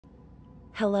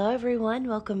Hello everyone,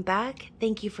 welcome back.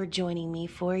 Thank you for joining me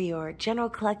for your general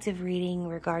collective reading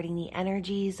regarding the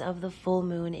energies of the full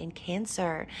moon in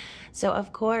Cancer. So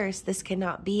of course, this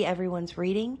cannot be everyone's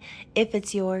reading. If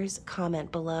it's yours,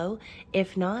 comment below.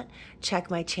 If not, check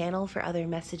my channel for other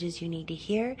messages you need to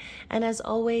hear. And as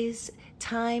always,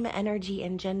 time, energy,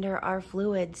 and gender are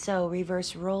fluid, so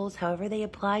reverse roles however they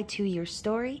apply to your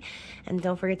story. And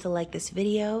don't forget to like this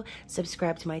video,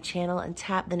 subscribe to my channel, and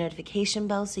tap the notification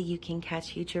bell so you can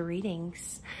catch future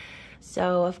readings.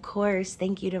 So of course,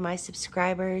 thank you to my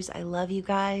subscribers. I love you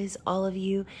guys, all of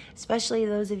you, especially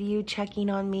those of you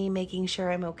checking on me, making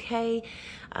sure I'm okay.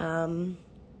 I'm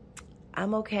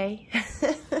okay.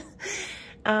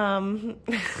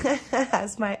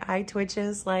 As my eye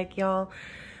twitches, like, y'all,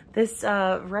 this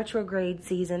retrograde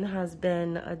season has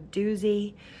been a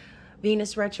doozy.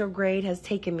 Venus retrograde has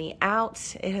taken me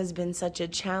out. It has been such a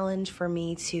challenge for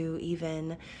me to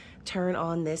even turn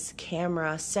on this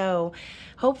camera. So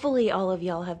hopefully all of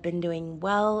y'all have been doing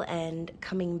well and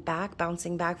coming back,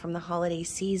 bouncing back from the holiday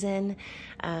season.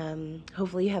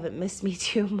 Hopefully you haven't missed me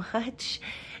too much.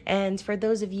 And for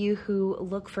those of you who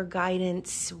look for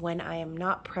guidance when I am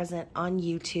not present on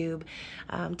YouTube,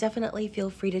 definitely feel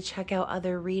free to check out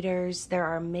other readers. There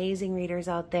are amazing readers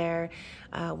out there.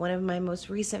 One of my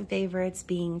most recent favorites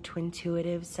being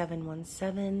Twintuitive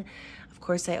 717. Of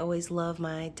course, I always love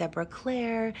my Deborah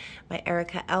Claire, my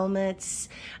Erica Elmitz,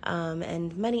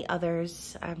 and many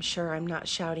others. I'm sure I'm not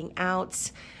shouting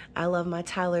out. I love my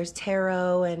Tyler's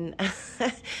Tarot and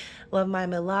love my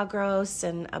Milagros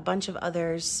and a bunch of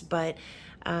others. But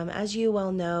as you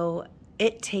well know,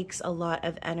 it takes a lot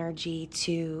of energy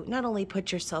to not only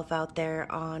put yourself out there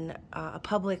on a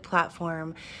public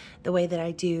platform the way that I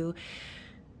do,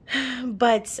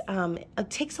 but it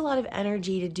takes a lot of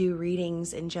energy to do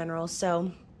readings in general.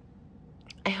 So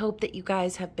I hope that you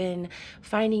guys have been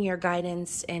finding your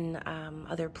guidance in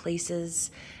other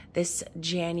places this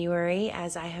January,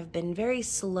 as I have been very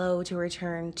slow to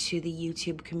return to the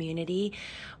YouTube community.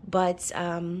 But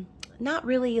not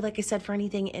really, like I said, for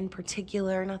anything in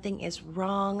particular. Nothing is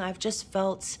wrong. I've just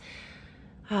felt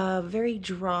very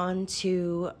drawn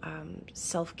to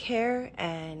self-care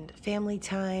and family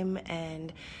time,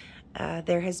 and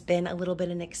there has been a little bit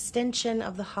an extension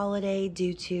of the holiday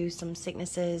due to some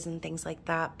sicknesses and things like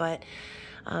that. But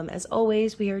as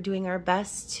always, we are doing our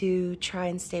best to try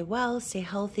and stay well, stay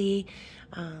healthy.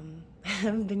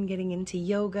 I've been getting into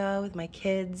yoga with my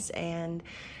kids and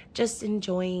just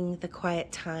enjoying the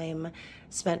quiet time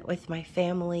spent with my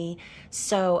family.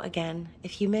 So again,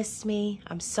 if you missed me,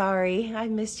 I'm sorry. I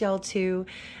missed y'all too,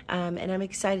 and I'm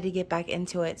excited to get back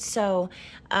into it. So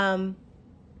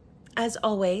as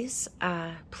always,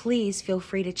 please feel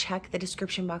free to check the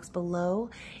description box below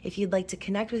if you'd like to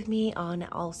connect with me on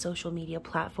all social media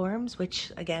platforms,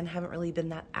 which again haven't really been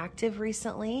that active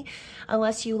recently,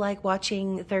 unless you like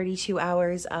watching 32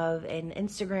 hours of an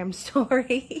Instagram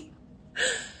story.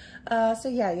 So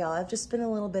yeah, y'all, I've just been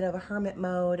a little bit of a hermit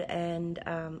mode, and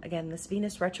again, this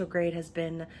Venus retrograde has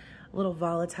been a little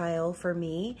volatile for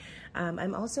me.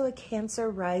 I'm also a Cancer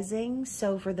rising,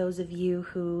 so for those of you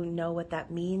who know what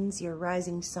that means, your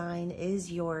rising sign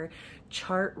is your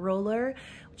chart ruler,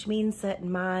 which means that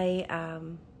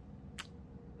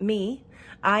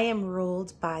I am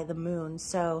ruled by the moon.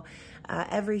 So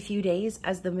every few days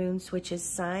as the moon switches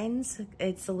signs,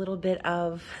 it's a little bit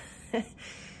of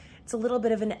it's a little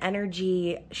bit of an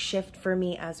energy shift for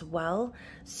me as well.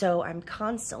 So I'm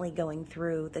constantly going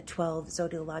through the 12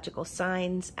 zodiacal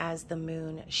signs as the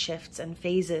moon shifts and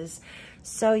phases.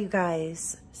 So you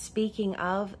guys, speaking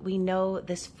of, we know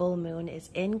this full moon is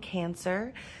in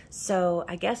Cancer. So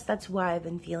I guess that's why I've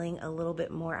been feeling a little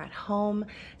bit more at home,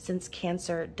 since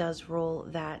Cancer does rule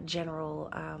that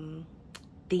general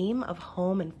theme of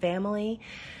home and family.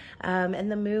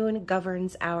 And the moon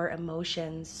governs our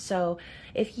emotions. So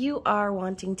if you are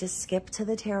wanting to skip to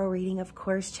the tarot reading, of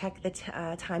course, check the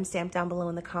timestamp down below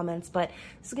in the comments. But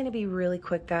this is going to be really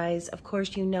quick, guys. Of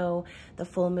course, you know the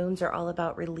full moons are all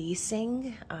about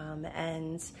releasing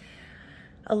and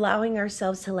allowing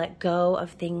ourselves to let go of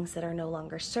things that are no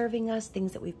longer serving us,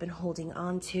 things that we've been holding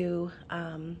on to.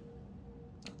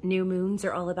 New moons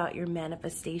are all about your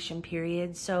manifestation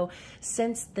period. So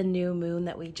since the new moon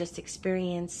that we just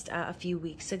experienced a few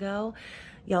weeks ago,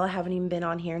 y'all, I haven't even been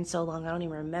on here in so long, I don't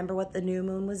even remember what the new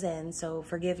moon was in, so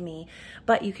forgive me.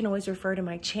 But you can always refer to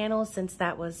my channel, since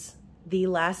that was the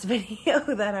last video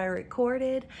that I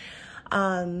recorded.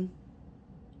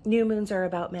 New moons are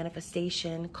about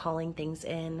manifestation, calling things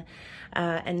in,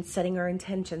 and setting our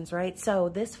intentions, right? So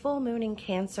this full moon in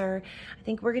Cancer, I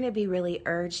think we're going to be really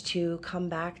urged to come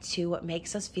back to what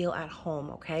makes us feel at home,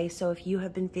 okay? So if you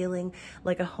have been feeling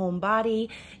like a homebody,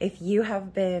 if you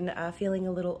have been feeling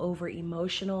a little over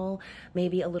emotional,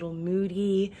 maybe a little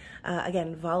moody,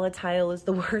 again, volatile is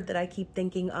the word that I keep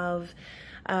thinking of.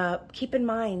 Keep in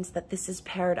mind that this is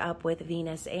paired up with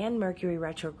Venus and Mercury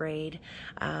retrograde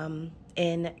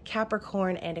in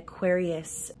Capricorn and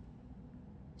Aquarius.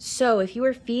 So if you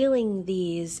are feeling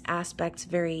these aspects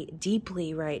very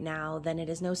deeply right now, then it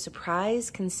is no surprise,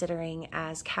 considering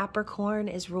as Capricorn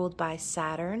is ruled by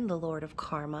Saturn, the Lord of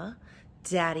Karma,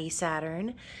 Daddy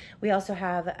Saturn. We also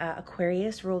have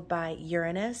Aquarius ruled by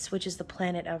Uranus, which is the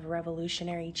planet of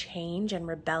revolutionary change and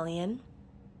rebellion.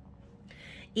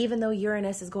 Even though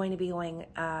Uranus is going to be going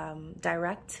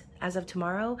direct as of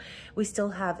tomorrow, we still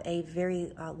have a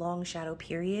very long shadow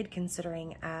period,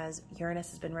 considering as Uranus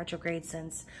has been retrograde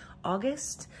since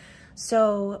August.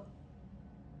 So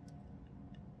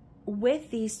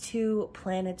with these two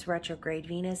planets retrograde,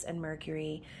 Venus and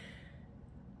Mercury,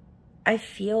 I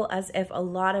feel as if a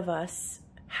lot of us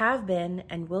have been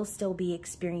and will still be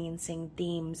experiencing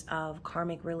themes of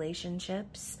karmic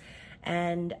relationships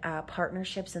and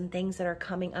partnerships and things that are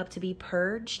coming up to be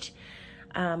purged.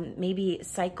 Maybe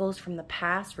cycles from the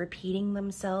past repeating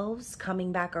themselves,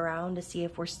 coming back around to see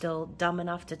if we're still dumb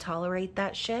enough to tolerate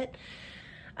that shit.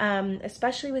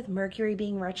 Especially with Mercury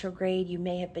being retrograde, you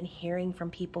may have been hearing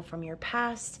from people from your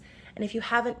past. And if you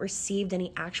haven't received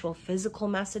any actual physical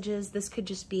messages, this could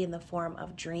just be in the form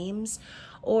of dreams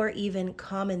or even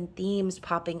common themes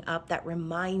popping up that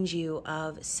remind you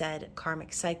of said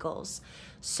karmic cycles.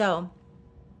 So,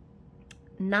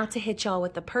 not to hit y'all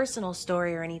with a personal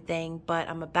story or anything, but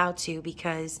I'm about to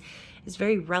because it's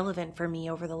very relevant for me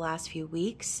over the last few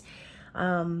weeks.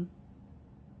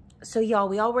 So y'all,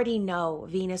 we already know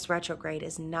Venus retrograde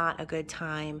is not a good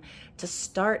time to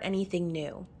start anything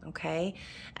new, okay?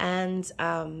 And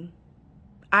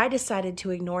I decided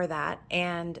to ignore that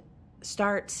and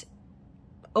start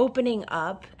opening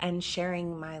up and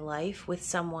sharing my life with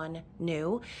someone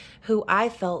new who I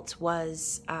felt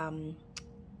was very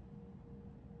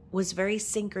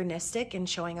synchronistic in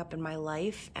showing up in my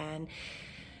life. And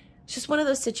it's just one of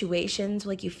those situations,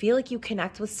 like you feel like you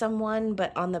connect with someone,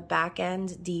 but on the back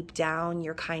end, deep down,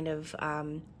 you're kind of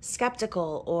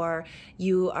skeptical, or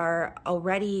you are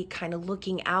already kind of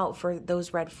looking out for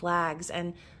those red flags.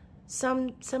 And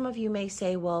some of you may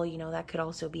say, well, you know, that could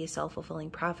also be a self-fulfilling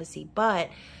prophecy, but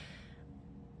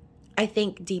I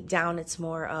think deep down it's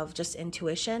more of just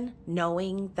intuition,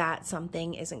 knowing that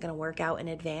something isn't going to work out in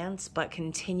advance, but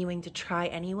continuing to try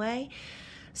anyway.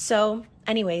 So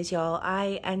anyways, y'all,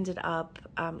 I ended up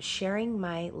sharing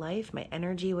my life, my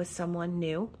energy with someone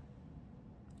new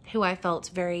who I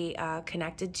felt very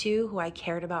connected to, who I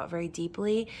cared about very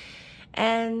deeply.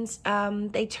 And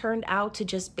they turned out to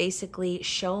just basically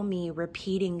show me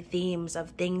repeating themes of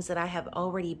things that I have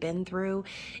already been through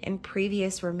in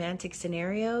previous romantic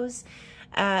scenarios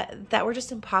that were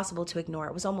just impossible to ignore.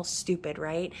 It was almost stupid,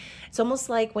 right? It's almost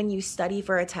like when you study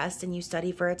for a test and you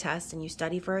study for a test and you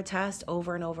study for a test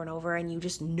over and over and over, and you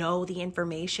just know the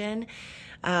information.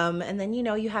 And then, you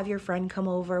know, you have your friend come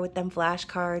over with them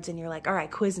flashcards and you're like, all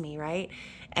right, quiz me, right?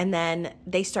 And then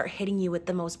they start hitting you with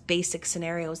the most basic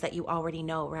scenarios that you already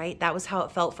know, right? That was how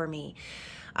it felt for me.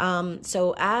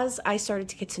 So as I started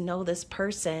to get to know this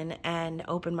person and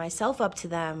open myself up to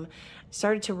them, I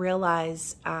started to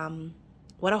realize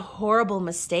what a horrible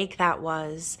mistake that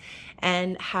was,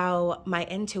 and how my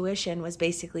intuition was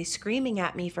basically screaming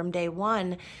at me from day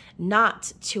one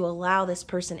not to allow this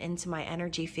person into my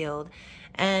energy field.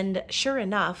 And sure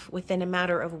enough, within a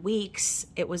matter of weeks,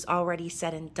 it was already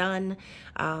said and done.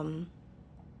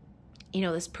 You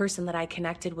know, this person that I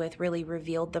connected with really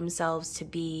revealed themselves to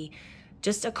be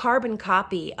just a carbon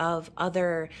copy of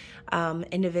other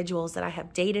individuals that I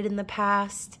have dated in the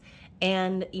past.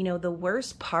 And, you know, the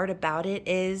worst part about it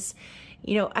is,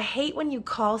 you know, I hate when you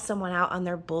call someone out on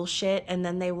their bullshit and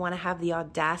then they want to have the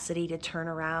audacity to turn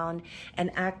around and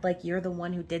act like you're the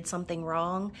one who did something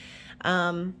wrong.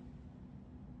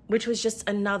 Which was just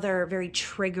another very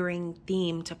triggering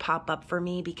theme to pop up for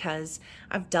me, because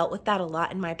I've dealt with that a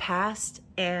lot in my past,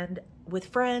 and with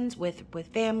friends, with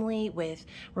family, with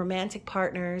romantic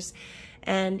partners.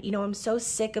 And, you know, I'm so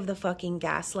sick of the fucking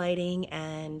gaslighting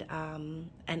and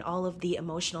all of the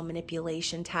emotional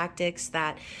manipulation tactics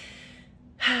that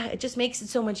it just makes it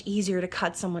so much easier to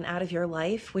cut someone out of your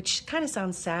life, which kind of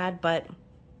sounds sad, but,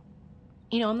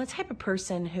 you know, I'm the type of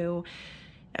person who,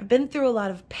 I've been through a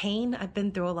lot of pain. I've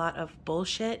been through a lot of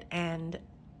bullshit, and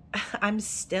I'm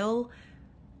still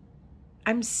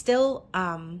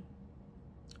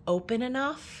open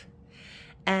enough,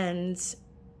 and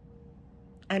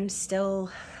I'm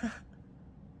still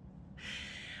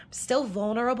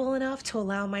vulnerable enough to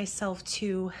allow myself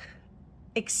to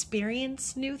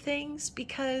experience new things,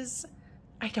 because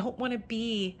I don't want to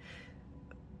be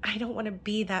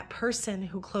that person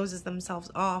who closes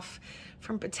themselves off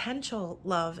from potential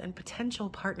love and potential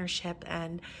partnership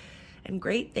and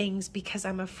great things, because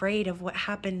I'm afraid of what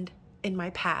happened in my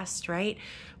past, right?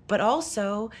 But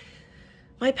also,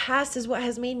 my past is what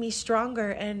has made me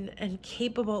stronger and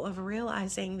capable of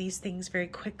realizing these things very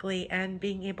quickly, and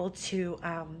being able to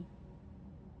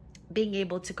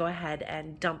go ahead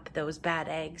and dump those bad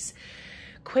eggs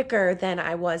quicker than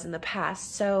I was in the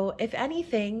past. So if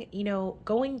anything, you know,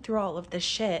 going through all of this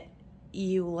shit,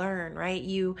 you learn, right?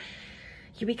 You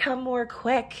become more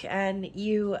quick, and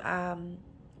you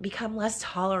become less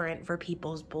tolerant for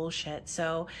people's bullshit.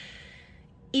 So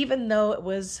even though it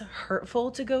was hurtful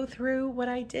to go through what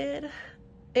I did,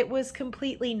 it was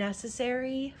completely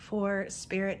necessary for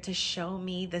Spirit to show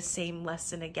me the same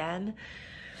lesson again,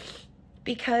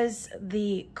 because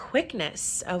the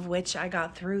quickness of which I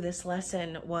got through this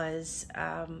lesson was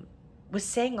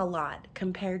saying a lot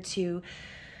compared to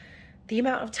the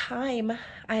amount of time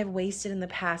I have wasted in the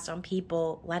past on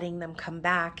people, letting them come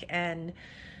back and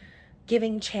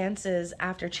giving chances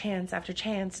after chance after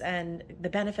chance, and the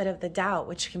benefit of the doubt,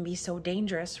 which can be so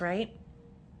dangerous, right?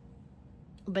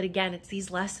 But again, it's these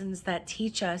lessons that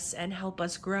teach us and help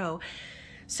us grow.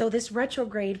 So this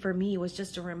retrograde for me was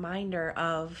just a reminder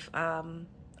of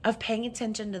paying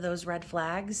attention to those red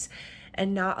flags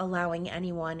and not allowing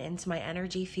anyone into my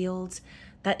energy field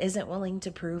that isn't willing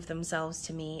to prove themselves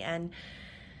to me. And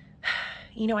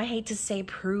you know, I hate to say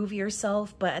prove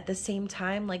yourself, but at the same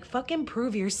time, like, fucking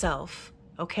prove yourself,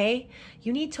 okay?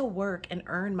 You need to work and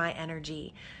earn my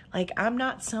energy. Like, I'm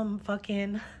not some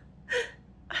fucking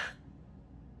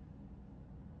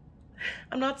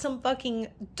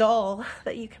doll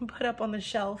that you can put up on the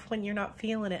shelf when you're not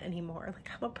feeling it anymore. Like,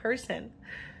 I'm a person.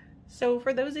 So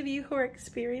for those of you who are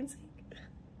experiencing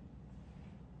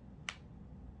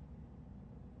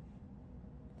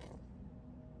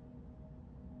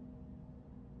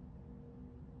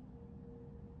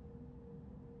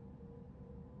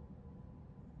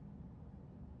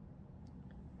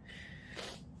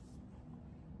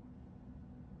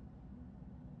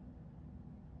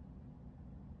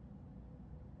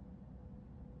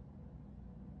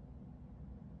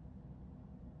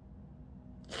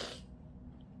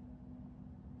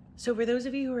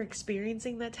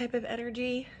that type of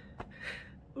energy,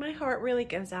 my heart really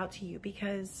goes out to you,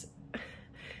 because it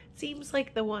seems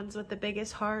like the ones with the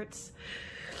biggest hearts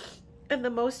and the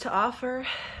most to offer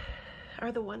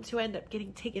are the ones who end up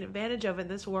getting taken advantage of in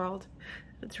this world.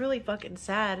 It's really fucking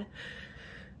sad.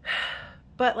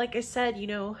 But like I said, you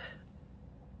know,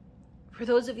 for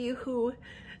those of you who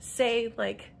say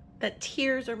like that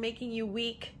tears are making you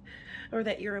weak, or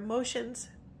that your emotions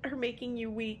are making you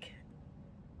weak,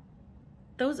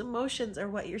 those emotions are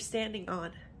what you're standing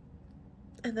on.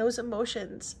 And those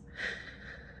emotions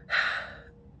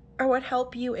are what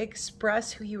help you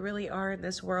express who you really are in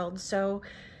this world. So,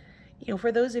 you know,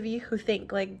 for those of you who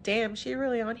think like, damn, she's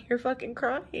really on here fucking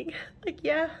crying. Like,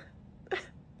 yeah.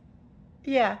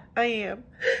 Yeah, I am.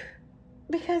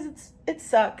 Because it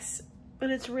sucks.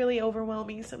 And it's really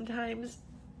overwhelming sometimes.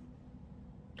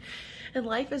 And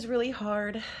life is really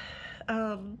hard.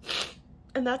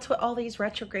 And that's what all these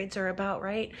retrogrades are about,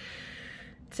 right?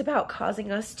 It's about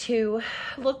causing us to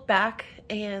look back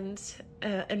and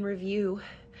review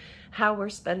how we're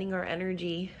spending our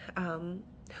energy,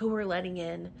 who we're letting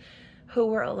in, who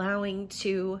we're allowing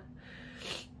to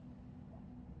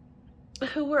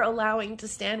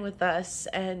stand with us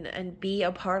and be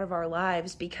a part of our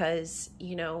lives, because,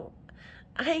 you know,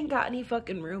 I ain't got any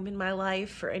fucking room in my life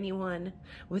for anyone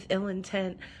with ill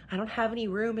intent. I don't have any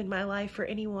room in my life for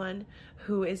anyone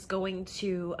who is going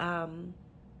to,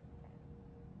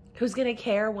 who's gonna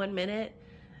care 1 minute,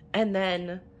 and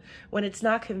then when it's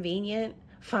not convenient,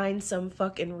 find some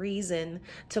fucking reason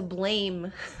to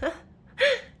blame,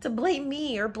 to blame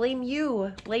me or blame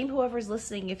you, blame whoever's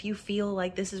listening if you feel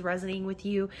like this is resonating with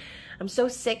you. I'm so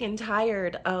sick and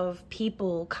tired of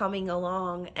people coming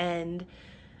along and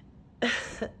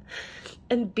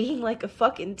and being like a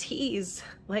fucking tease.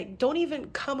 Like, don't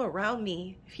even come around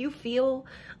me. If you feel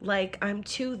like I'm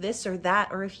too this or that,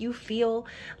 or if you feel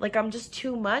like I'm just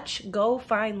too much, go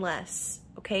find less,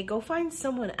 okay? Go find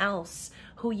someone else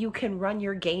who you can run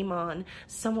your game on,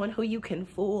 someone who you can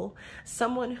fool,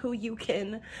 someone who you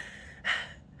can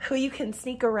who you can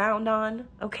sneak around on,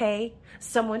 okay?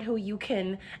 Someone who you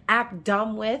can act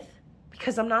dumb with,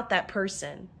 because I'm not that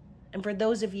person. And for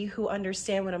those of you who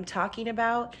understand what I'm talking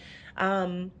about,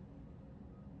 I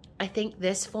think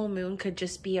this full moon could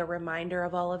just be a reminder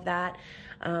of all of that.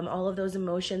 All of those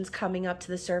emotions coming up to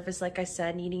the surface, like I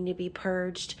said, needing to be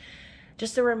purged.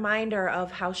 Just a reminder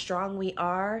of how strong we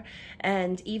are.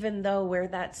 And even though we're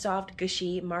that soft,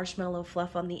 gushy marshmallow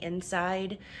fluff on the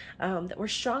inside, that we're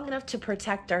strong enough to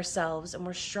protect ourselves, and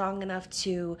we're strong enough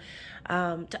to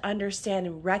understand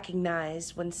and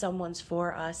recognize when someone's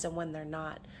for us and when they're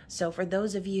not. So for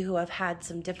those of you who have had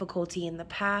some difficulty in the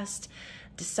past,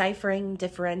 deciphering,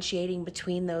 differentiating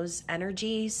between those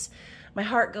energies, my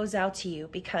heart goes out to you,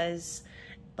 because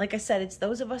like I said, it's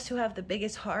those of us who have the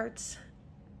biggest hearts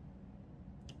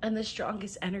and the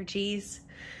strongest energies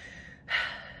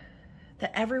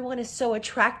that everyone is so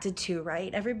attracted to,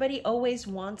 right? Everybody always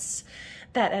wants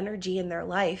that energy in their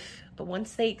life, but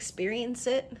once they experience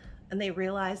it and they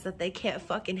realize that they can't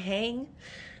fucking hang,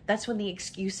 that's when the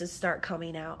excuses start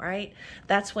coming out, right?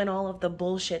 That's when all of the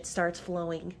bullshit starts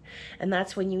flowing, and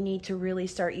that's when you need to really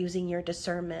start using your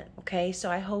discernment, okay?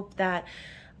 So I hope that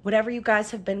whatever you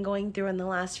guys have been going through in the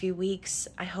last few weeks,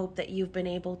 I hope that you've been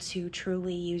able to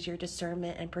truly use your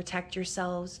discernment and protect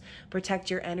yourselves, protect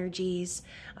your energies,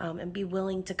 and be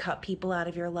willing to cut people out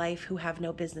of your life who have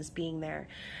no business being there.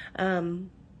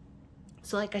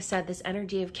 So like I said, this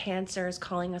energy of Cancer is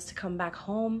calling us to come back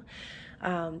home,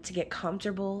 to get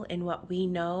comfortable in what we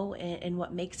know and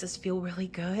what makes us feel really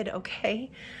good,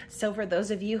 okay? So for those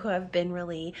of you who have been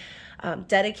really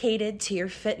dedicated to your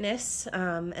fitness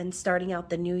and starting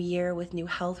out the new year with new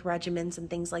health regimens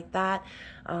and things like that,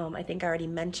 I think I already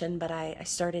mentioned, but I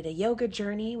started a yoga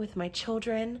journey with my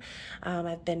children.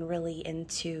 I've been really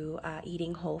into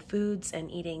eating whole foods and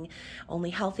eating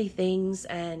only healthy things,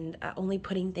 and only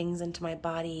putting things into my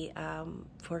body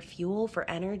for fuel, for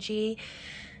energy.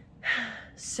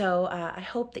 So I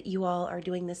hope that you all are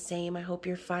doing the same. I hope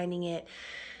you're finding it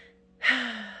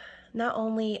not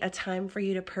only a time for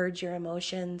you to purge your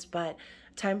emotions, but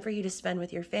time for you to spend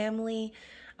with your family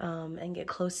and get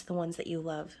close to the ones that you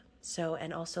love. So,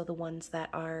 and also the ones that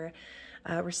are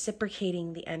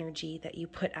reciprocating the energy that you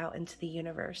put out into the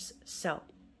universe. So,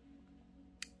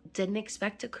 didn't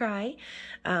expect to cry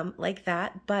like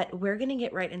that, but we're going to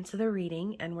get right into the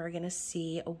reading, and we're going to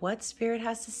see what Spirit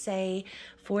has to say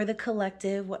for the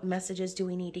collective. What messages do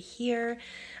we need to hear?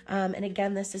 And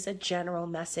again, this is a general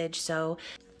message, so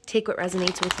take what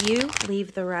resonates with you,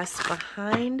 leave the rest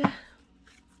behind,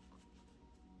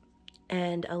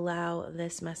 and allow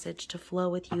this message to flow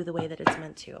with you the way that it's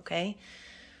meant to, okay?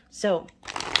 So,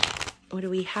 what do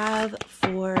we have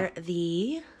for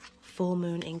the full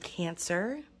moon in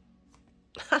Cancer?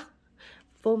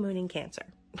 Full moon in Cancer.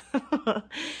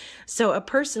 So a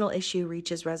personal issue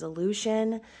reaches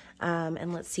resolution.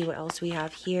 And let's see what else we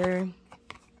have here.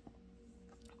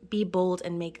 Be bold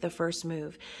and make the first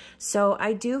move. So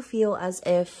I do feel as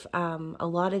if a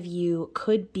lot of you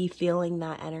could be feeling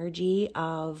that energy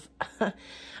of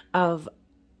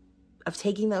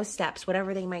taking those steps,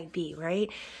 whatever they might be, right?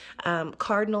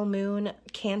 Cardinal moon,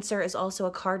 Cancer is also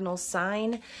a cardinal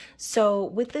sign. So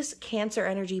with this Cancer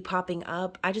energy popping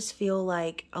up, I just feel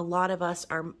like a lot of us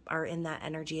are in that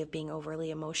energy of being overly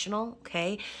emotional,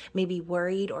 okay? Maybe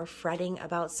worried or fretting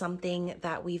about something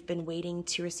that we've been waiting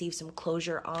to receive some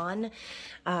closure on.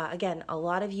 Again, a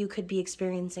lot of you could be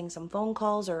experiencing some phone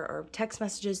calls or text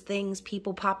messages, things,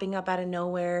 people popping up out of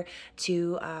nowhere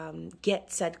to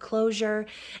get said closure.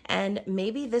 And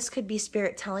maybe this could be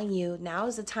Spirit telling you now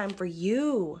is the time for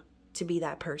you to be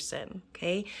that person,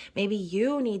 okay? Maybe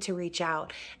you need to reach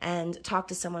out and talk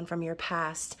to someone from your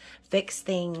past, fix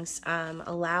things,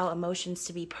 allow emotions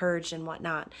to be purged and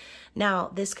whatnot.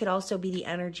 Now, this could also be the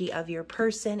energy of your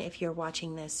person if you're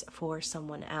watching this for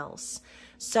someone else.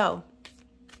 So,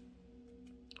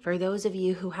 for those of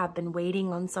you who have been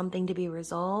waiting on something to be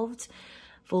resolved,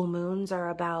 full moons are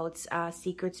about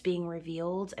secrets being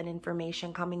revealed and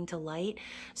information coming to light.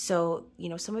 So, you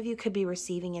know, some of you could be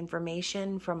receiving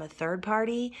information from a third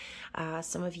party.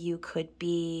 Some of you could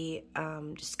be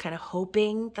just kind of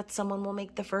hoping that someone will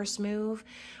make the first move.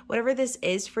 Whatever this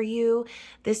is for you,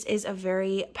 this is a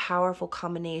very powerful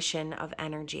combination of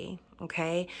energy,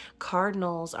 okay?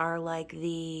 Cardinals are like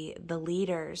the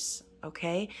leaders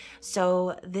okay?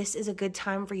 So this is a good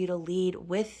time for you to lead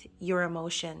with your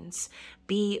emotions.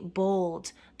 Be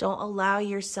bold. Don't allow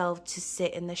yourself to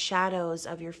sit in the shadows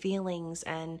of your feelings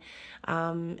and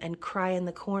cry in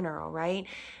the corner, all right?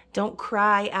 Don't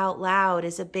cry out loud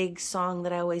is a big song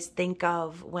that I always think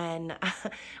of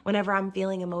whenever I'm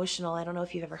feeling emotional. I don't know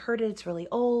if you've ever heard it. It's really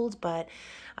old, but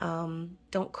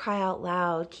don't cry out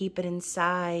loud. Keep it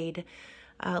inside.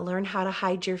 Learn how to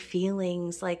hide your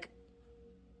feelings. Like,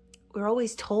 we're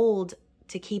always told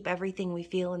to keep everything we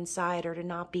feel inside or to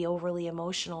not be overly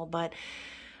emotional, but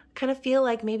kind of feel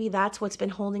like maybe that's what's been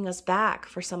holding us back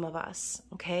for some of us,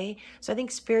 okay? So I think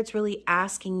Spirit's really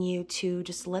asking you to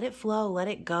just let it flow, let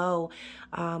it go,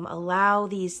 allow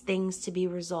these things to be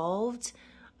resolved,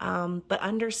 but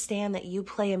understand that you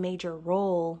play a major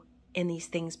role in these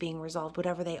things being resolved,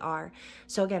 whatever they are.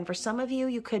 So again, for some of you,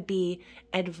 you could be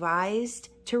advised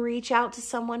to reach out to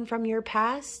someone from your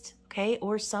past, okay,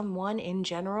 or someone in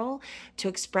general to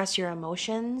express your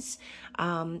emotions,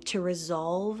 to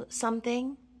resolve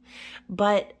something.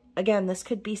 But again, this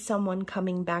could be someone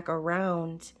coming back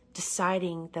around,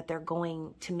 deciding that they're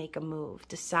going to make a move,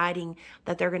 deciding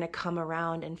that they're going to come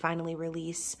around and finally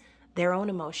release their own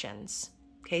emotions.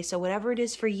 Okay, so whatever it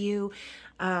is for you,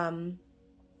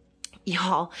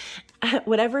 y'all,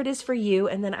 whatever it is for you,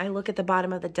 and then I look at the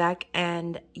bottom of the deck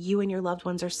and you and your loved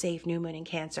ones are safe, new moon in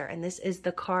Cancer. And this is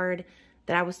the card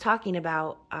that I was talking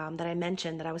about, that I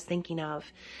mentioned, that I was thinking of.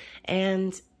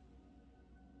 And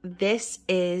this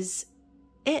is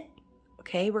it,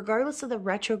 okay? Regardless of the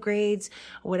retrogrades,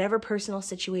 whatever personal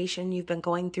situation you've been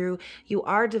going through, you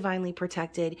are divinely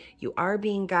protected. You are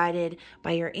being guided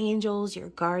by your angels, your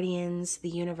guardians, the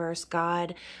universe,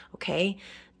 God, okay?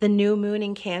 The new moon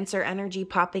in Cancer energy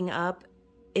popping up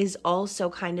is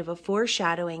also kind of a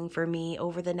foreshadowing for me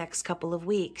over the next couple of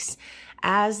weeks.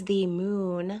 As the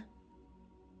moon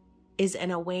is in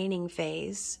a waning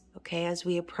phase, okay, as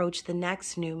we approach the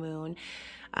next new moon,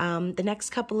 the next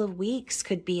couple of weeks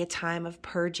could be a time of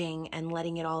purging and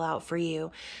letting it all out for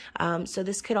you. So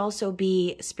this could also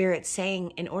be Spirit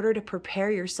saying, in order to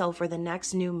prepare yourself for the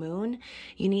next new moon,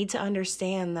 you need to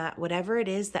understand that whatever it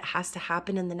is that has to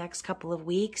happen in the next couple of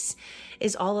weeks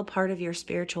is all a part of your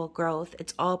spiritual growth.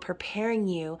 It's all preparing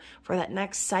you for that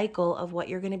next cycle of what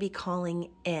you're going to be calling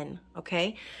in,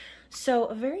 okay?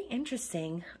 So very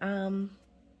interesting.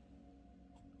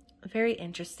 Very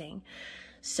interesting.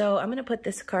 So I'm going to put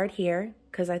this card here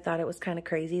because I thought it was kind of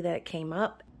crazy that it came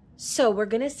up. So we're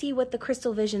going to see what the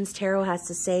Crystal Visions Tarot has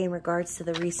to say in regards to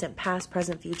the recent past,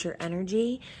 present, future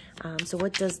energy. So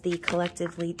what does the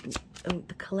collective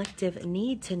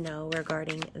need to know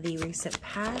regarding the recent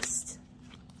past?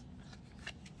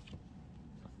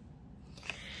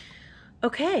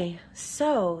 Okay,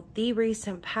 so the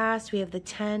recent past, we have the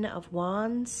 10 of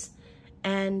Wands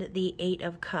and the 8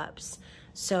 of Cups.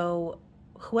 So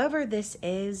whoever this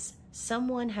is,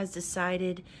 someone has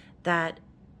decided that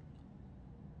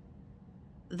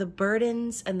the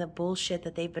burdens and the bullshit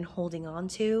that they've been holding on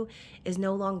to is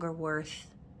no longer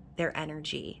worth their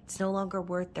energy. It's no longer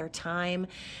worth their time.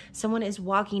 Someone is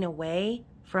walking away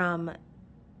from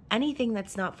anything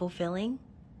that's not fulfilling.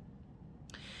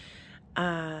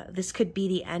 This could be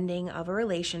the ending of a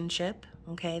relationship,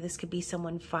 okay? This could be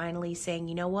someone finally saying,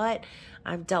 you know what?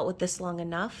 I've dealt with this long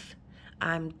enough.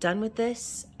 I'm done with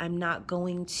this. I'm not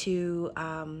going to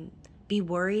be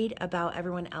worried about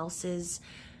everyone else's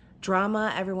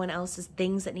drama, everyone else's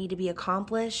things that need to be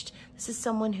accomplished. This is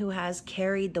someone who has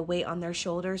carried the weight on their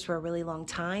shoulders for a really long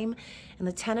time. And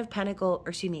the 10 of Pentacles, or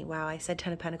excuse me, wow, I said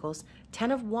 10 of Pentacles.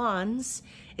 10 of Wands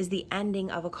is the ending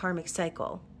of a karmic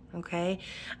cycle, okay?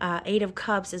 8 of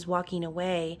Cups is walking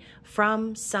away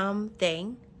from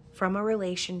something, from a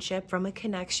relationship, from a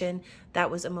connection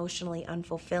that was emotionally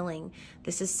unfulfilling.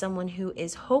 This is someone who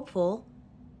is hopeful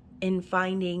in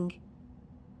finding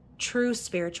true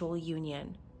spiritual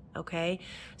union, okay?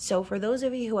 So for those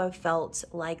of you who have felt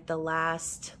like the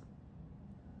last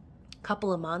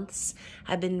couple of months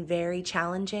have been very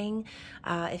challenging,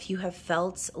 if you have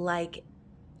felt like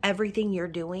everything you're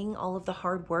doing, all of the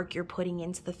hard work you're putting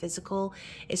into the physical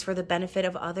is for the benefit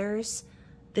of others,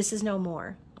 this is no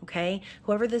more. Okay,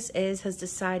 whoever this is has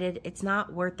decided it's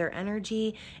not worth their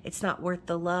energy. It's not worth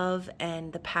the love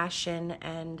and the passion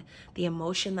and the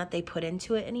emotion that they put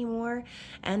into it anymore.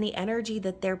 And the energy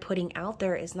that they're putting out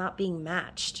there is not being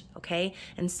matched. Okay,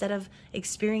 instead of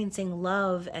experiencing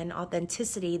love and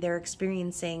authenticity, they're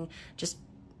experiencing just,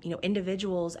 you know,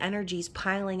 individuals' energies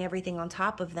piling everything on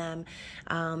top of them,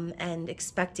 and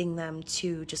expecting them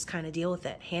to just kind of deal with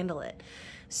it, handle it.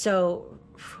 So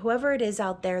whoever it is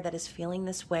out there that is feeling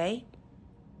this way,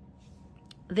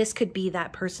 this could be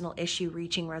that personal issue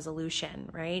reaching resolution,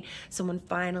 right? Someone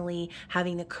finally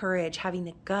having the courage, having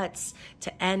the guts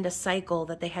to end a cycle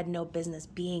that they had no business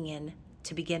being in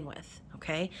to begin with,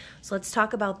 okay? So let's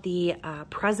talk about the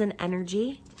present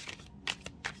energy.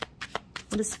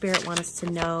 What does Spirit want us to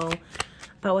know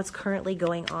about what's currently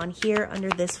going on here under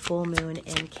this full moon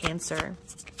in Cancer?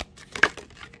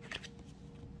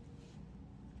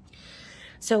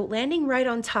 So landing right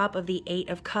on top of the 8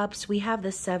 of Cups, we have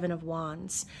the 7 of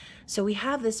Wands. So we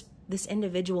have this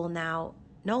individual now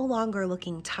no longer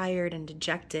looking tired and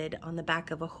dejected on the back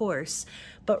of a horse,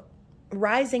 but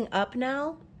rising up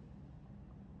now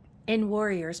in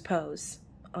warrior's pose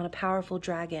on a powerful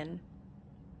dragon.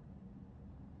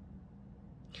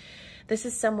 This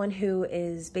is someone who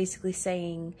is basically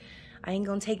saying, I ain't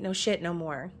gonna take no shit no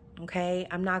more. Okay,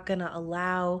 I'm not gonna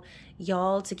allow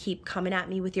y'all to keep coming at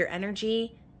me with your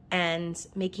energy and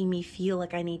making me feel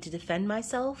like I need to defend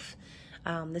myself.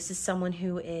 This is someone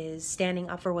who is standing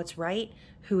up for what's right,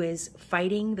 who is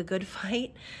fighting the good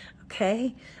fight.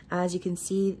 Okay, as you can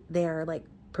see, they're like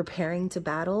preparing to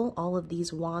battle, all of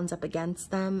these wands up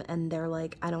against them, and they're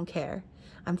like, I don't care.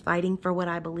 I'm fighting for what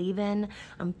I believe in.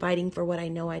 I'm fighting for what I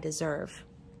know I deserve.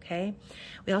 Okay,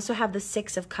 we also have the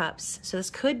 6 of Cups. So this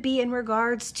could be in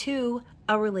regards to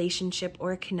a relationship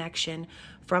or a connection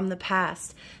from the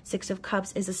past. 6 of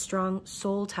Cups is a strong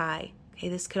soul tie. Okay,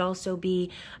 this could also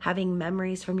be having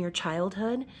memories from your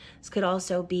childhood. This could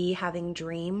also be having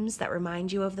dreams that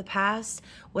remind you of the past.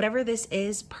 Whatever this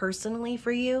is personally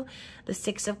for you, the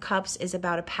 6 of Cups is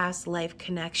about a past life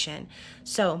connection.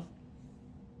 So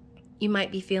you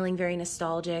might be feeling very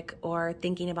nostalgic or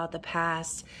thinking about the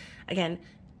past. Again,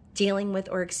 dealing with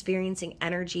or experiencing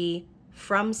energy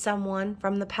from someone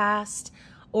from the past,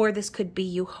 or this could be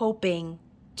you hoping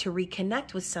to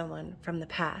reconnect with someone from the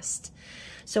past.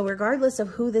 So regardless of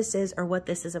who this is or what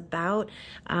this is about,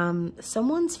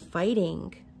 someone's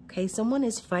fighting, okay? Someone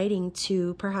is fighting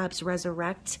to perhaps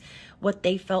resurrect what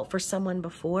they felt for someone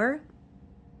before.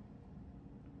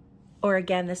 Or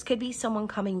again, this could be someone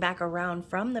coming back around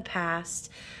from the past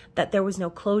that there was no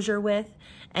closure with,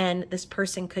 and this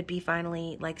person could be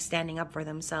finally like standing up for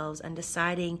themselves and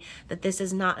deciding that this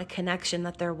is not a connection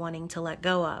that they're wanting to let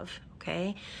go of,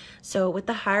 okay? So with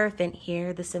the Hierophant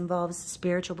here, this involves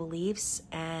spiritual beliefs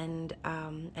and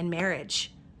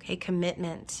marriage, okay?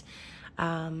 Commitment.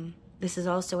 This is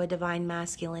also a divine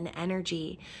masculine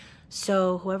energy.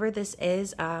 So whoever this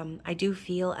is, I do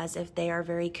feel as if they are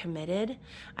very committed.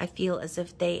 I feel as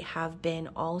if they have been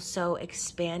also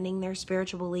expanding their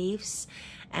spiritual beliefs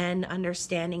and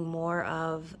understanding more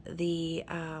of the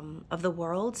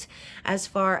world as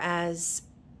far as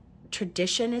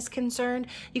tradition is concerned.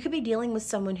 You could be dealing with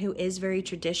someone who is very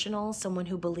traditional, someone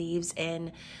who believes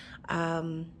in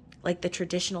like the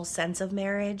traditional sense of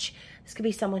marriage. This could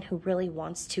be someone who really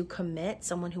wants to commit,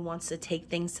 someone who wants to take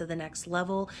things to the next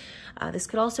level. This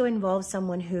could also involve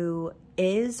someone who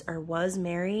is or was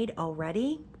married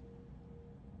already.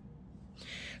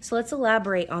 So let's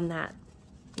elaborate on that.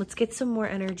 Let's get some more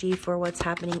energy for what's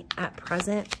happening at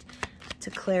present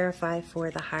to clarify for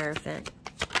the Hierophant.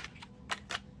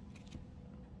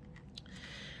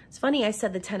 Funny, I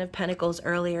said the 10 of Pentacles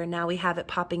earlier. Now we have it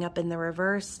popping up in the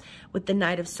reverse with the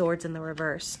Knight of Swords in the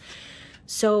reverse.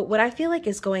 So what I feel like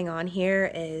is going on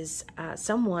here is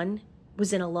someone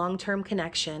was in a long-term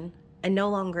connection and no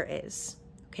longer is.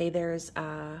 Okay, there's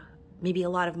maybe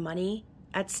a lot of money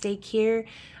at stake here.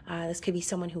 This could be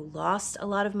someone who lost a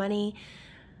lot of money.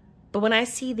 But when I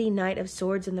see the Knight of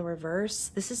Swords in the reverse,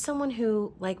 this is someone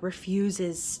who like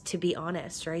refuses to be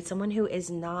honest, right? Someone who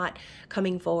is not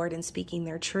coming forward and speaking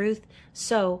their truth.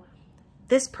 So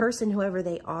this person, whoever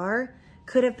they are,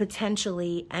 could have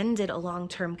potentially ended a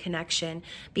long-term connection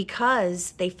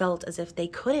because they felt as if they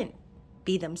couldn't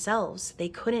be themselves. They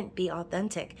couldn't be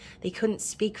authentic. They couldn't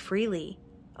speak freely.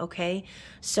 Okay,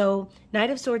 so Knight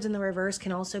of Swords in the reverse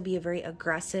can also be a very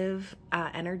aggressive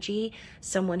energy,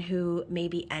 someone who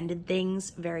maybe ended things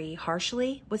very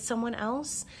harshly with someone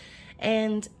else.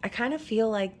 And I kind of feel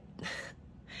like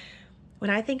when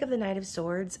I think of the Knight of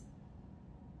Swords,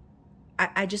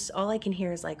 I just, all I can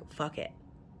hear is like, fuck it.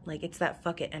 Like, it's that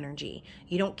fuck it energy.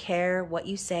 You don't care what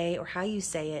you say or how you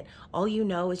say it. All you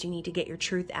know is you need to get your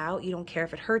truth out. You don't care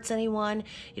if it hurts anyone.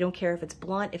 You don't care if it's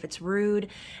blunt, if it's rude.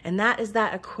 And that is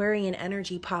that Aquarian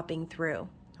energy popping through.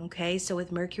 Okay, so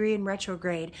with Mercury in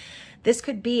retrograde, this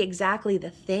could be exactly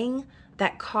the thing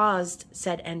that caused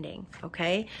said ending.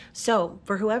 Okay, so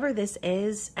for whoever this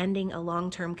is, ending a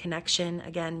long-term connection,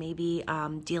 again, maybe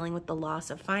dealing with the loss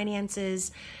of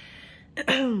finances,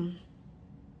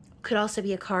 could also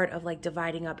be a card of like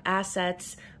dividing up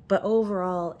assets, But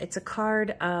overall, it's a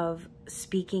card of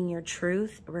speaking your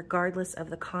truth regardless of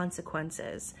the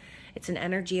consequences. It's an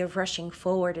energy of rushing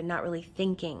forward and not really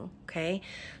thinking, okay?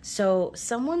 So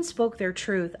someone spoke their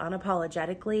truth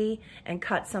unapologetically and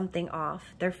cut something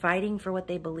off. They're fighting for what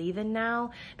they believe in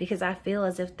now, because I feel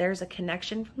as if there's a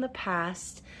connection from the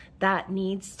past that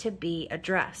needs to be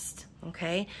addressed,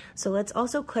 okay? So let's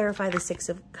also clarify the Six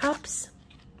of Cups.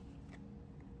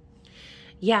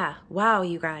 Yeah, wow,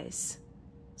 you guys.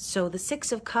 So the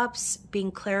Six of Cups being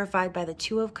clarified by the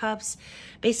Two of Cups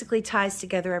basically ties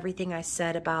together everything I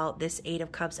said about this Eight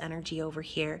of Cups energy over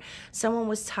here. Someone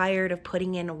was tired of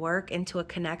putting in work into a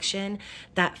connection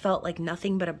that felt like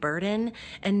nothing but a burden,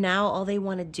 and now all they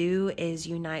want to do is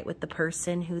unite with the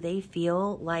person who they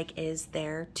feel like is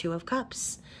their Two of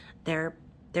Cups, their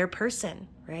person,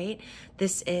 right?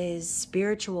 This is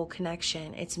spiritual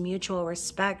connection. It's mutual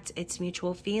respect. It's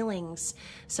mutual feelings.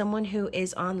 Someone who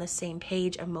is on the same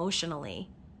page emotionally,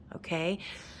 okay?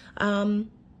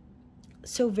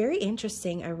 So very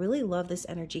interesting. I really love this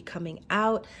energy coming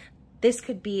out. This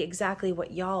could be exactly what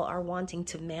y'all are wanting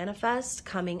to manifest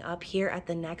coming up here at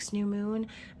the next new moon,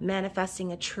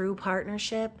 manifesting a true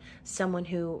partnership, someone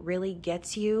who really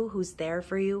gets you, who's there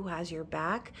for you, who has your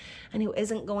back, and who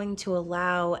isn't going to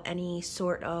allow any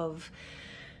sort of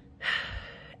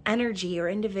energy or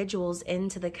individuals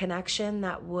into the connection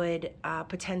that would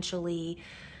potentially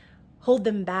hold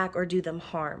them back or do them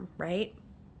harm, right?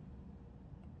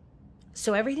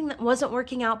 So everything that wasn't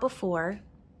working out before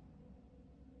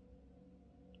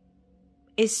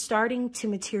is starting to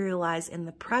materialize in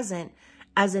the present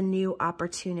as a new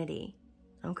opportunity,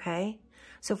 okay?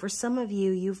 So for some of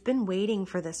you, you've been waiting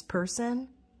for this person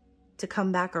to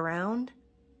come back around.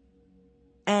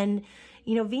 And,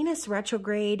 you know, Venus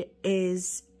retrograde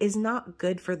is not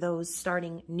good for those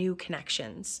starting new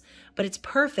connections, but it's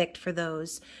perfect for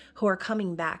those who are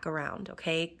coming back around,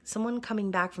 okay? Someone coming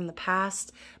back from the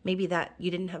past, maybe that you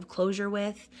didn't have closure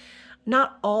with.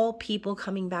 Not all people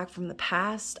coming back from the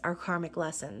past are karmic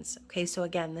lessons, okay? So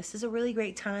again, this is a really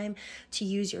great time to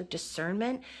use your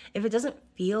discernment. If it doesn't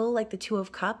feel like the Two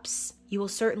of Cups, you will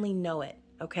certainly know it,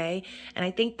 okay? And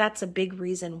I think that's a big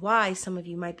reason why some of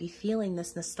you might be feeling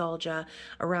this nostalgia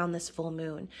around this full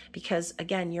moon, because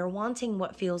again, you're wanting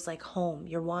what feels like home.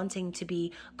 You're wanting to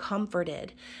be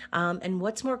comforted. And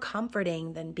what's more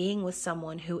comforting than being with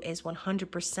someone who is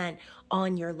 100%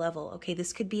 on your level, okay?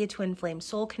 This could be a twin flame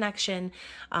soul connection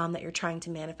that you're trying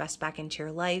to manifest back into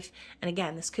your life. And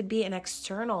again, this could be an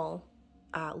external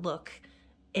look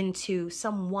into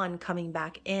someone coming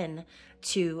back in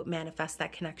to manifest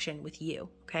that connection with you,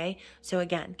 okay? So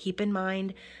again, keep in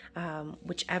mind,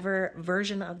 whichever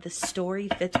version of the story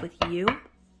fits with you,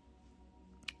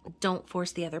 don't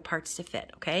force the other parts to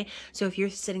fit, okay? So if you're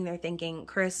sitting there thinking,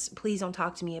 Chris, please don't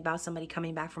talk to me about somebody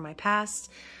coming back from my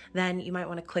past, then you might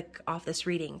want to click off this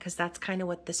reading, because that's kind of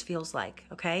what this feels like,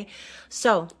 okay?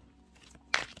 So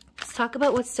let's talk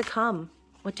about what's to come.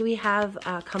 What do we have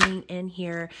coming in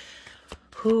here?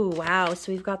 Ooh, wow.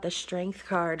 So we've got the Strength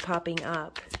card popping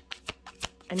up.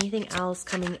 Anything else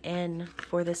coming in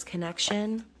for this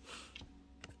connection?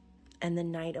 And the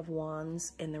Knight of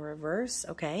Wands in the reverse.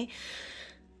 Okay.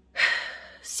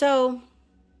 So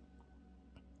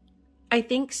I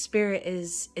think Spirit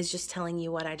is just telling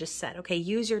you what I just said. Okay.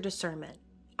 Use your discernment.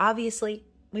 Obviously,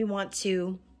 we want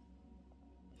to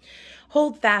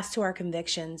hold fast to our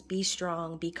convictions, be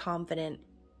strong, be confident,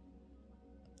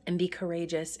 and be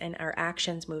courageous in our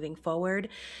actions moving forward.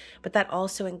 But that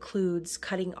also includes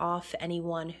cutting off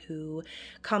anyone who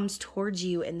comes towards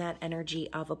you in that energy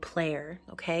of a player,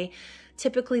 okay?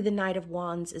 Typically, the Knight of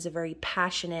Wands is a very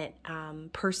passionate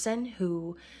person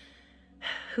who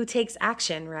takes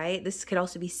action, right? This could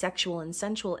also be sexual and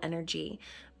sensual energy.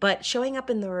 But showing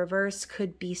up in the reverse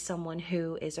could be someone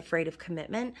who is afraid of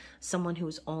commitment, someone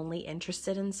who's only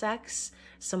interested in sex,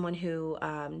 someone who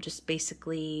just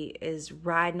basically is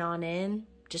riding on in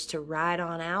just to ride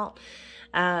on out.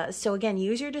 So again,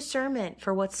 use your discernment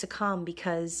for what's to come,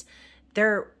 because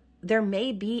there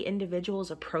may be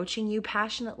individuals approaching you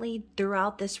passionately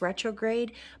throughout this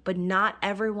retrograde, but not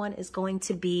everyone is going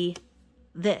to be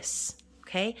this,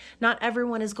 okay? Not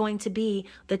everyone is going to be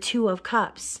the Two of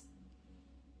Cups.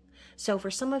 So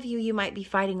for some of you, you might be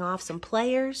fighting off some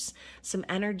players, some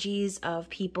energies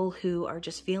of people who are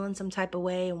just feeling some type of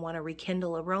way and want to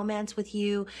rekindle a romance with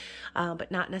you, but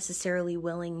not necessarily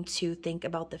willing to think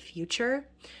about the future.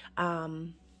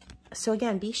 So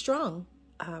again, be strong.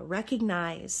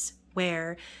 Recognize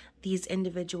where these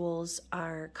individuals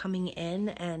are coming in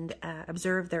and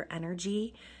observe their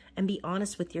energy, and be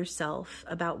honest with yourself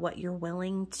about what you're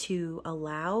willing to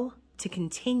allow to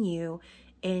continue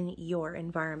in your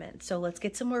environment. So let's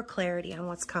get some more clarity on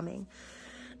what's coming.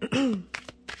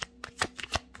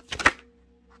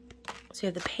 So you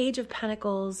have the Page of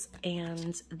Pentacles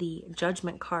and the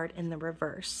Judgment card in the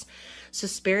reverse. So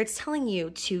Spirit's telling you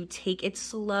to take it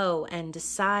slow and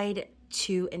decide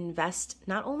to invest,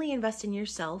 not only invest in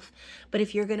yourself, but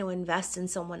if you're going to invest in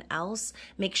someone else,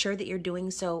 make sure that you're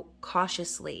doing so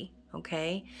cautiously,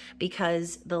 okay?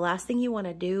 Because the last thing you want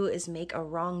to do is make a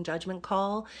wrong judgment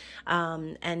call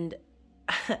and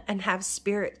have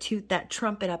Spirit toot that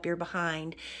trumpet up your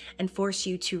behind and force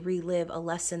you to relive a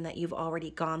lesson that you've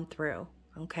already gone through.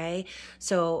 Okay,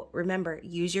 so remember,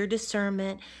 use your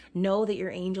discernment. Know that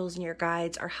your angels and your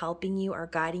guides are helping you, are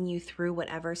guiding you through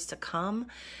whatever's to come.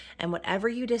 And whatever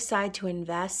you decide to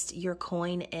invest your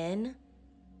coin in,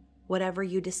 whatever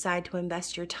you decide to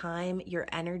invest your time, your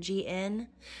energy in,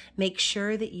 make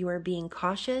sure that you are being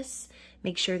cautious.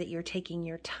 Make sure that you're taking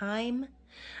your time.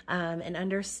 And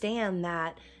understand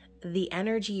that the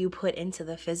energy you put into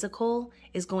the physical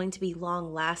is going to be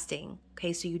long lasting.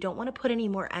 Okay, so you don't want to put any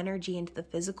more energy into the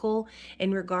physical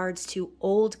in regards to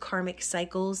old karmic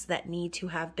cycles that need to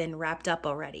have been wrapped up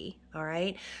already. All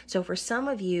right, so for some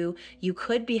of you, you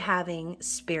could be having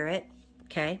Spirit,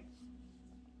 okay,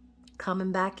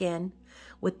 coming back in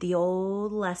with the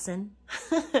old lesson.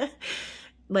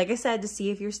 Like I said, to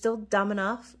see if you're still dumb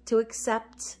enough to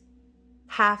accept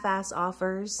half-ass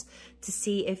offers, to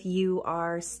see if you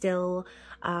are still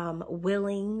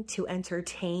willing to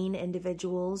entertain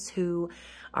individuals who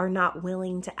are not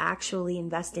willing to actually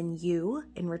invest in you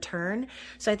in return.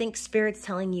 So I think Spirit's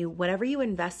telling you, whatever you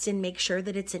invest in, make sure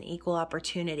that it's an equal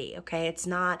opportunity, okay? It's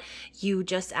not you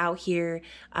just out here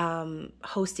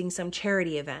hosting some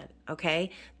charity event,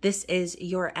 okay? This is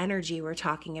your energy we're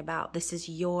talking about. This is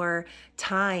your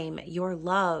time, your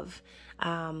love,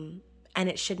 and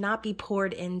it should not be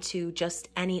poured into just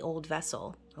any old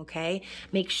vessel, okay?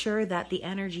 Make sure that the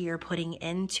energy you're putting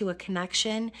into a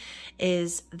connection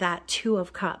is that Two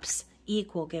of Cups,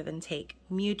 equal give and take,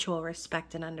 mutual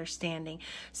respect and understanding,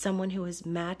 someone who is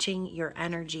matching your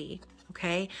energy,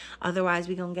 okay? Otherwise,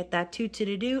 we're going to get that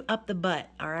toot-to-do up the butt,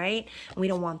 all right? We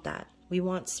don't want that. We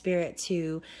want Spirit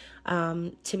to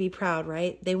be proud,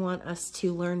 right? They want us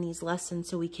to learn these lessons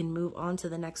so we can move on to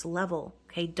the next level.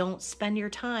 Okay, don't spend your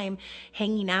time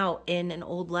hanging out in an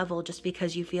old level just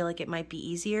because you feel like it might be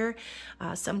easier.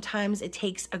 Sometimes it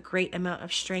takes a great amount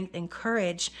of strength and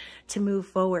courage to move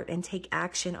forward and take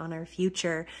action on our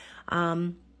future.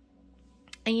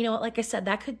 And you know what, like I said,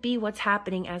 that could be what's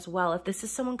happening as well. If this is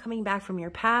someone coming back from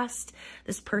your past,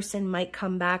 this person might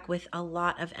come back with a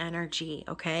lot of energy,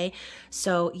 okay?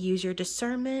 So use your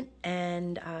discernment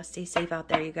and stay safe out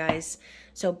there, you guys.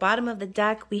 So bottom of the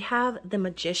deck, we have the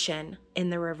Magician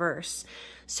in the reverse.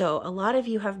 So a lot of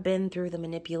you have been through the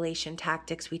manipulation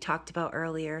tactics we talked about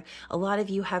earlier. A lot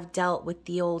of you have dealt with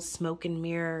the old smoke and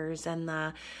mirrors and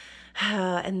the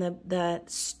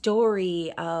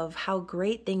story of how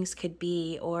great things could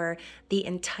be, or the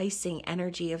enticing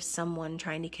energy of someone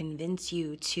trying to convince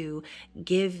you to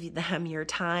give them your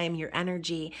time, your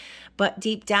energy. But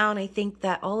deep down, I think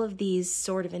that all of these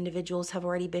sort of individuals have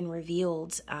already been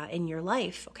revealed in your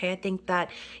life. Okay, I think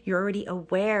that you're already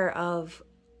aware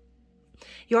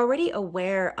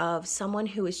of someone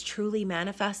who is truly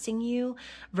manifesting you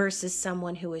versus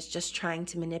someone who is just trying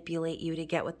to manipulate you to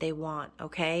get what they want,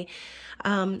 okay?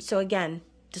 So again,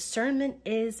 discernment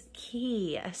is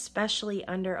key, especially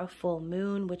under a full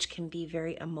moon, which can be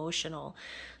very emotional.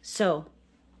 So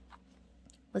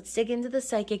let's dig into the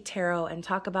Psychic Tarot and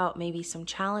talk about maybe some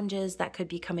challenges that could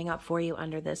be coming up for you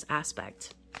under this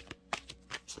aspect.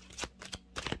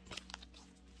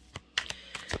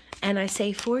 And I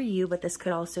say for you, but this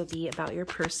could also be about your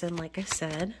person, like I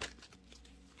said.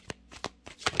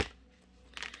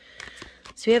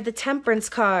 So we have the Temperance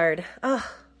card. Oh,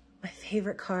 my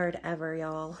favorite card ever,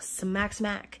 y'all. Smack,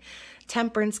 smack.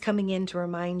 Temperance coming in to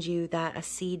remind you that a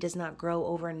seed does not grow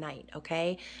overnight,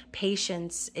 okay?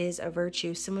 Patience is a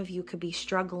virtue. Some of you could be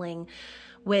struggling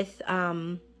with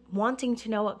wanting to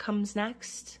know what comes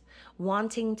next,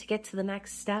 wanting to get to the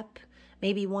next step,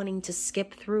 maybe wanting to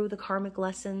skip through the karmic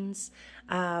lessons,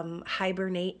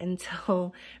 hibernate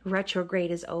until retrograde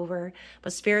is over.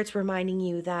 But Spirit's reminding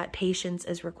you that patience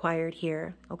is required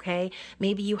here, okay?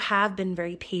 Maybe you have been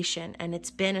very patient and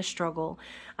it's been a struggle.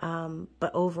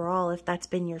 But overall, if that's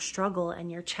been your struggle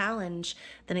and your challenge,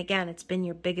 then again, it's been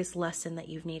your biggest lesson that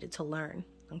you've needed to learn.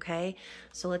 Okay,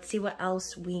 so let's see what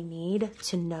else we need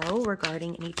to know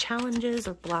regarding any challenges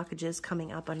or blockages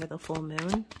coming up under the full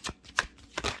moon.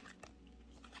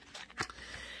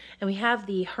 And we have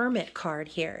the Hermit card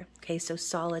here. Okay, so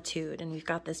solitude. And we've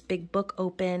got this big book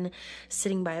open,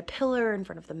 sitting by a pillar in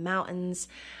front of the mountains.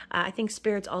 I think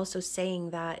Spirit's also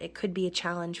saying that it could be a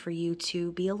challenge for you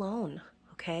to be alone.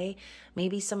 Okay,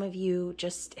 maybe some of you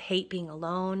just hate being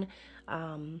alone.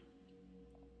 Some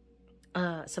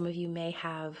of you may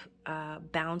have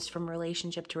bounced from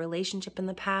relationship to relationship in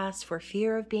the past for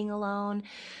fear of being alone.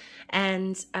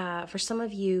 And for some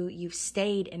of you, you've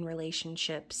stayed in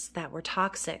relationships that were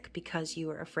toxic because you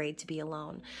were afraid to be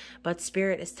alone. But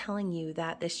Spirit is telling you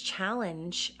that this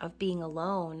challenge of being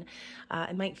alone,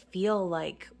 it might feel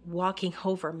like walking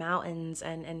over mountains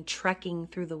and trekking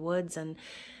through the woods and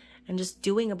just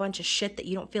doing a bunch of shit that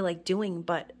you don't feel like doing.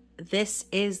 But this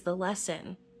is the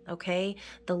lesson, okay?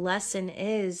 The lesson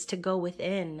is to go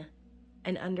within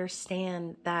and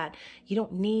understand that you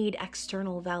don't need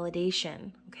external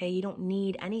validation, okay? You don't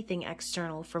need anything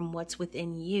external from what's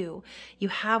within you. You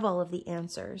have all of the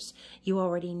answers. You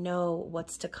already know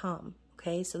what's to come,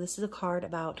 okay? So this is a card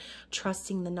about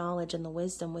trusting the knowledge and the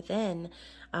wisdom within,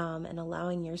 and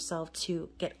allowing yourself to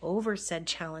get over said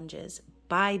challenges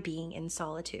by being in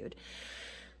solitude.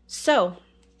 So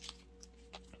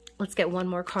let's get one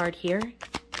more card here.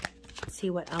 Let's see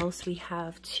what else we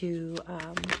have to...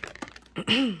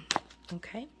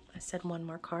 Okay, I said one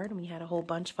more card and we had a whole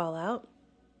bunch fall out.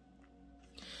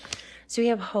 So we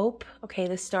have hope. Okay,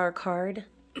 the Star card.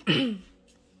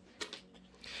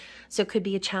 So it could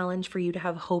be a challenge for you to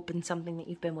have hope in something that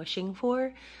you've been wishing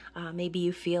for. Maybe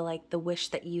you feel like the wish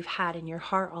that you've had in your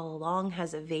heart all along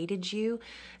has evaded you,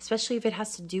 especially if it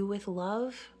has to do with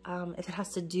love, if it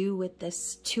has to do with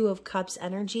this Two of Cups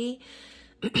energy.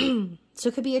 So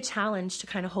it could be a challenge to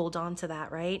kind of hold on to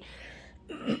that, right?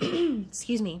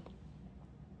 Excuse me.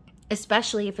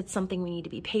 Especially if it's something we need to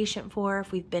be patient for,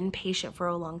 if we've been patient for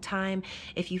a long time,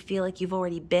 if you feel like you've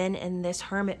already been in this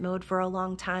hermit mode for a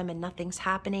long time and nothing's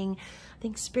happening, I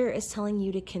think Spirit is telling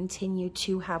you to continue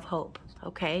to have hope,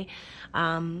 okay?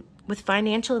 With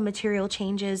financial and material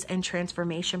changes and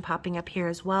transformation popping up here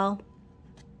as well.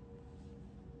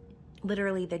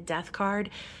 Literally the Death card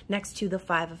next to the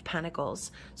Five of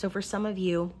Pentacles. So for some of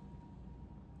you,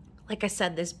 like I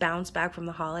said, this bounce back from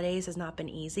the holidays has not been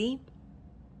easy.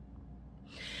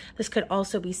 This could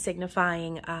also be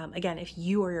signifying, again, if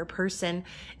you or your person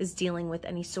is dealing with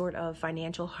any sort of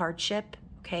financial hardship,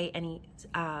 okay, any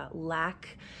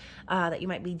lack that you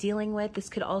might be dealing with. This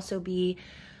could also be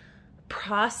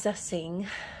processing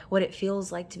what it feels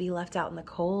like to be left out in the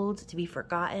cold, to be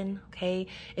forgotten, okay?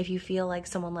 If you feel like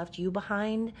someone left you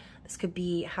behind, this could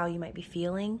be how you might be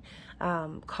feeling,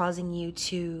 causing you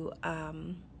to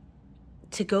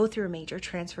go through a major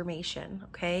transformation,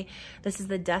 okay? This is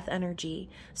the Death energy.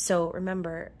 So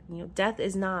remember, death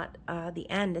is not the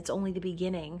end, it's only the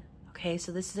beginning, okay?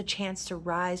 So this is a chance to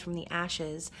rise from the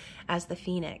ashes as the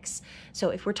phoenix.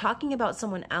 So if we're talking about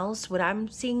someone else, what I'm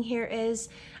seeing here is,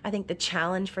 I think the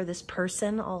challenge for this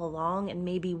person all along, and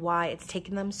maybe why it's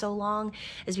taken them so long,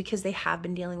 is because they have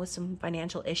been dealing with some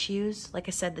financial issues. Like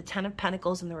I said, the Ten of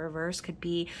Pentacles in the reverse could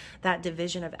be that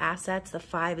division of assets. The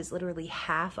 5 is literally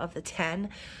half of the 10.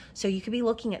 So you could be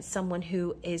looking at someone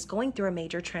who is going through a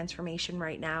major transformation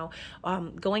right now,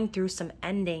 going through some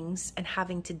endings and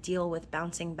having to deal with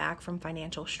bouncing back from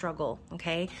financial struggle,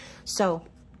 okay? So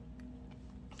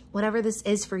whatever this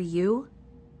is for you,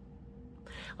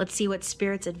 let's see what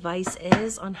Spirit's advice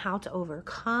is on how to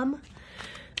overcome.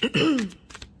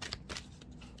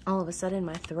 All of a sudden,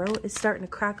 my throat is starting to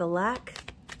crack-a-lack.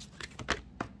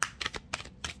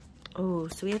 Oh,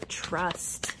 so we have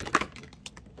trust.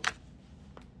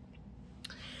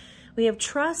 We have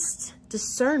trust,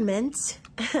 discernment,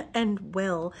 and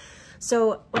will.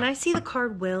 So when I see the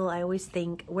card will, I always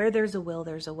think where there's a will,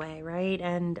 there's a way, right?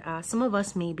 And some of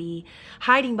us may be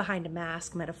hiding behind a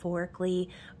mask metaphorically,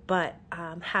 but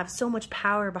have so much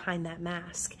power behind that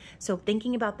mask. So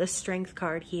thinking about the Strength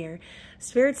card here,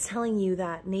 Spirit's telling you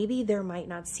that maybe there might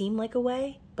not seem like a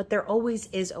way, but there always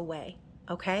is a way,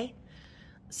 okay?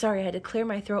 Sorry, I had to clear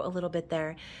my throat a little bit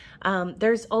there.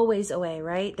 There's always a way,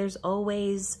 right? There's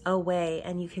always a way,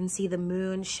 and you can see the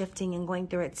moon shifting and going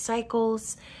through its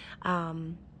cycles.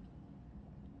 And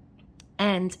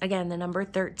again, the number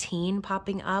 13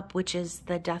 popping up, which is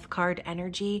the Death card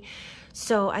energy.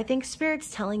 So I think Spirit's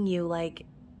telling you, like,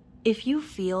 if you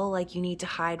feel like you need to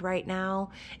hide right now,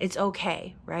 it's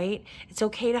okay, right? It's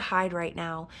okay to hide right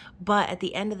now. But at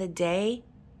the end of the day,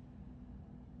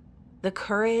 the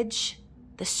courage,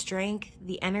 the strength,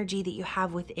 the energy that you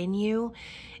have within you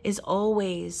is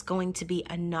always going to be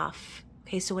enough.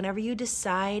 Okay, so whenever you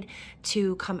decide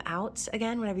to come out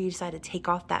again, whenever you decide to take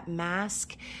off that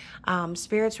mask,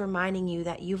 Spirit's reminding you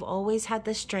that you've always had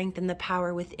the strength and the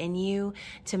power within you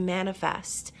to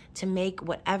manifest, to make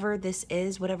whatever this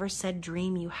is, whatever said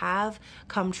dream you have,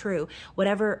 come true.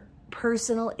 Whatever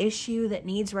personal issue that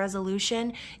needs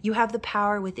resolution, you have the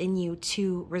power within you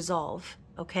to resolve,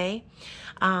 okay?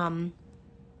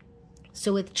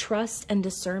 So with trust and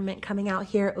discernment coming out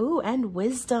here, ooh, and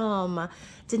wisdom.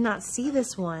 Did not see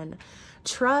this one.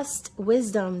 Trust,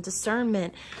 wisdom,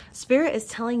 discernment. Spirit is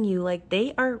telling you like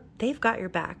they've got your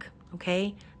back,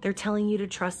 okay? They're telling you to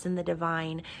trust in the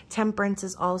divine. Temperance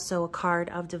is also a card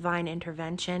of divine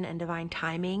intervention and divine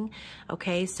timing,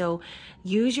 okay? So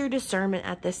use your discernment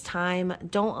at this time.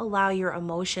 Don't allow your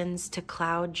emotions to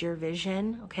cloud your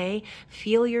vision, okay?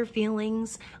 Feel your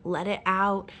feelings, let it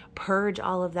out, purge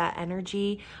all of that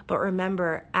energy. But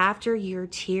remember, after your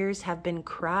tears have been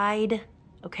cried,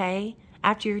 okay?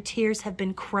 After your tears have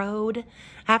been crowed,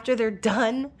 after they're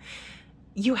done,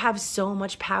 you have so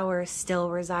much power still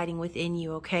residing within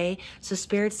you, okay? So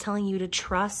Spirit's telling you to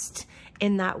trust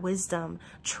in that wisdom,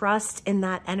 trust in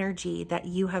that energy that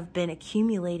you have been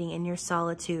accumulating in your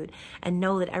solitude, and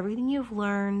know that everything you've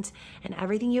learned and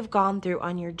everything you've gone through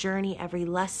on your journey, every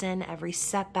lesson, every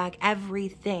setback,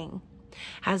 everything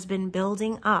has been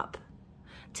building up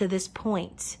to this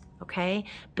point, okay?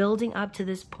 Building up to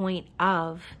this point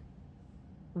of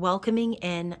welcoming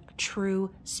in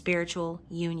true spiritual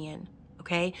union.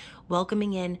 Okay,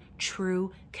 welcoming in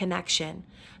true connection.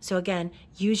 So again,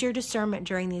 use your discernment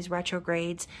during these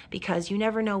retrogrades, because you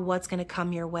never know what's going to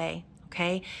come your way,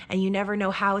 okay? And you never know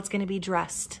how it's going to be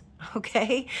dressed,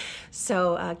 okay?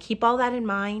 So keep all that in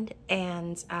mind.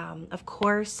 And of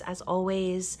course, as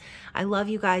always, I love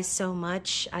you guys so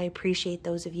much. I appreciate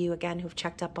those of you, again, who've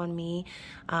checked up on me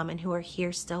and who are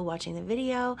here still watching the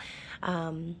video.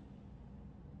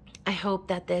 I hope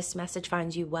that this message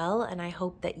finds you well, and I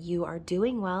hope that you are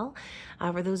doing well.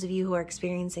 For those of you who are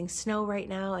experiencing snow right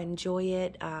now, enjoy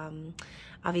it.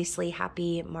 Obviously,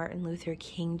 happy Martin Luther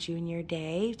King Jr.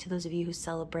 Day to those of you who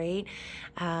celebrate.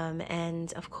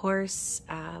 And of course,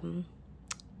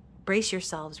 brace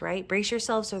yourselves, right? Brace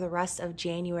yourselves for the rest of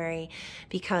January,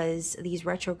 because these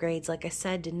retrogrades, like I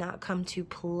said, did not come to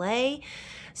play.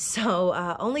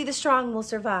 So only the strong will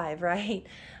survive, right?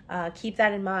 Keep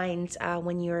that in mind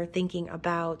when you're thinking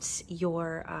about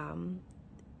your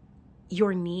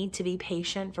need to be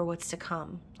patient for what's to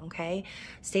come, okay?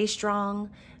 Stay strong,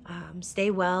 stay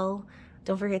well.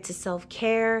 Don't forget to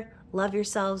self-care, love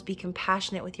yourselves, be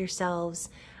compassionate with yourselves,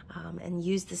 and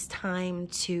use this time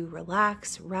to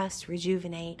relax, rest,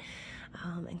 rejuvenate,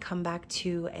 and come back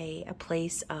to a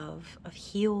place of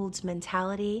healed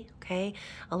mentality, okay?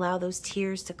 Allow those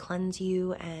tears to cleanse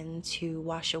you and to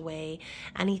wash away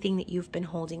anything that you've been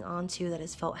holding on to that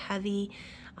has felt heavy.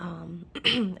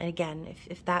 And again,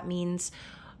 if that means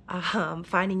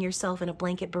finding yourself in a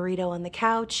blanket burrito on the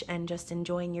couch and just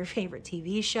enjoying your favorite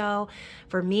TV show.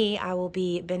 For me, I will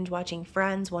be binge watching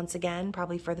Friends once again,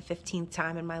 probably for the 15th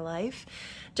time in my life,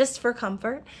 just for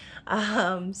comfort.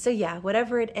 So yeah,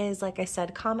 whatever it is, like I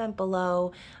said, comment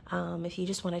below. If you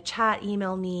just want to chat,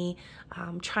 email me.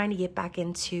 I'm trying to get back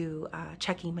into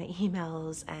checking my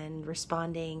emails and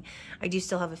responding. I do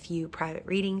still have a few private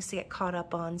readings to get caught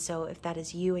up on, so if that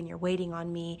is you and you're waiting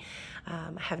on me,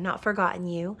 I have not forgotten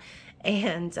you.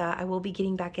 And I will be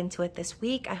getting back into it this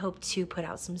week. I hope to put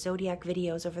out some zodiac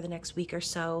videos over the next week or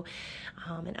so.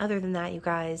 And other than that, you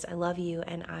guys, I love you,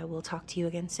 and I will talk to you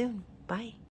again soon. Bye.